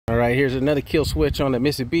Alright, here's another kill switch on the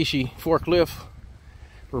Mitsubishi forklift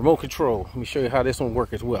remote control. Let me show you how this one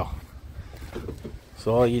works as well.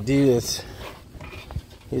 So all you do is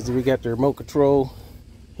we got the remote control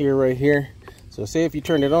here, right here. So say if you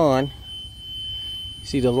turn it on, you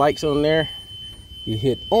see the lights on there, you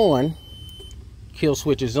hit on, kill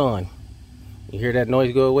switch is on. You hear that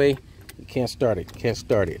noise go away, you can't start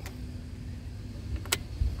it,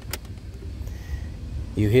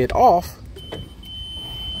 You hit off,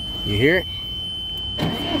 you hear it?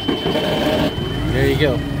 There you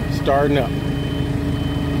go, starting up.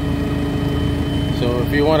 So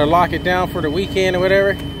if you want to lock it down for the weekend or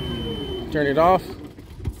whatever, turn it off,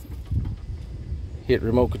 hit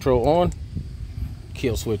remote control on,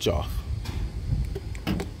 kill switch off.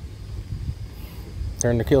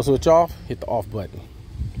 Turn the kill switch off, hit the off button.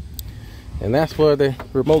 And that's for the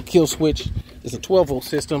remote kill switch. It's a 12-volt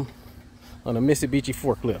system on a Mitsubishi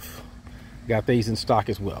forklift. Got these in stock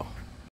as well.